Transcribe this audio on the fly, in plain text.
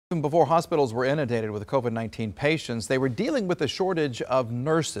Even before hospitals were inundated with COVID-19 patients, they were dealing with a shortage of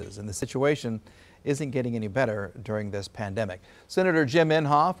nurses, and the situation isn't getting any better during this pandemic. Senator Jim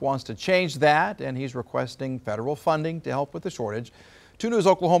Inhofe wants to change that, and he's requesting federal funding to help with the shortage. 2 News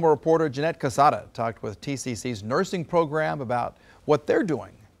Oklahoma reporter Jeanette Casada talked with TCC's nursing program about what they're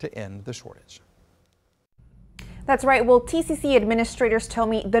doing to end the shortage. That's right. Well, TCC administrators tell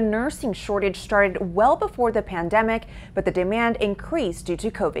me the nursing shortage started well before the pandemic, but the demand increased due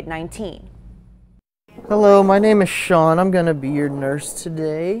to COVID-19. Hello, my name is Sean. I'm going to be your nurse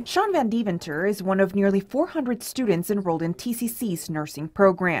today. Sean Van Deventer is one of nearly 400 students enrolled in TCC's nursing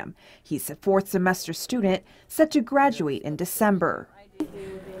program. He's a 4th semester student set to graduate in December.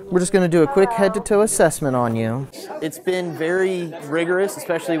 We're just going to do a quick head-to-toe assessment on you. It's been very rigorous,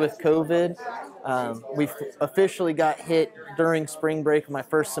 especially with COVID. We've officially got hit during spring break of my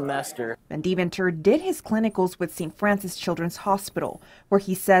 1st semester. Van Deventer did his clinicals with St. Francis Children's Hospital, where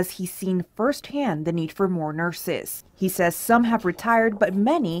he says he's seen firsthand the need for more nurses. He says some have retired, but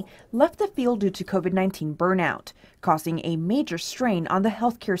many left the field due to COVID-19 burnout, causing a major strain on the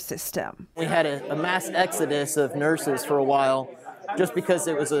healthcare system. We had a mass exodus of nurses for a while, just because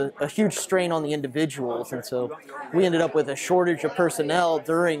it was a huge strain on the individuals, and so we ended up with a shortage of personnel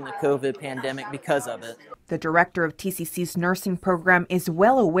during the COVID pandemic because of it. The director of TCC's nursing program is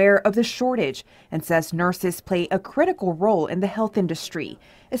well aware of the shortage and says nurses play a critical role in the health industry,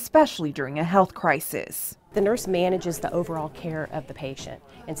 especially during a health crisis. The nurse manages the overall care of the patient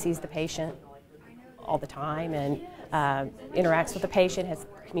and sees the patient all the time and interacts with the patient, has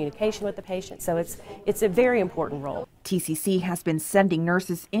communication with the patient, so it's a very important role. TCC has been sending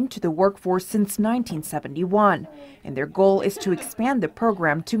nurses into the workforce since 1971, and their goal is to expand the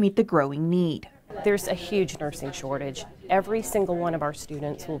program to meet the growing need. There's a huge nursing shortage. Every single one of our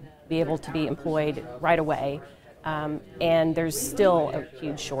students will be able to be employed right away, and there's still a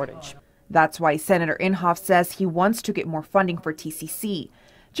huge shortage. That's why Senator Inhofe says he wants to get more funding for TCC.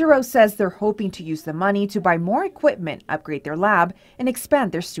 Giroux says they're hoping to use the money to buy more equipment, upgrade their lab, and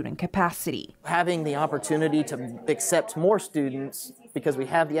expand their student capacity. Having the opportunity to accept more students, because we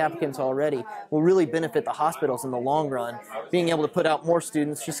have the applicants already, will really benefit the hospitals in the long run. Being able to put out more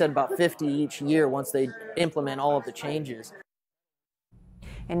students, she said about 50 each year once they implement all of the changes.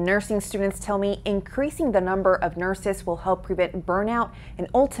 And nursing students tell me increasing the number of nurses will help prevent burnout and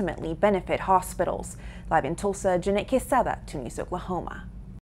ultimately benefit hospitals. Live in Tulsa, Jeanette Quesada, 2 News Oklahoma.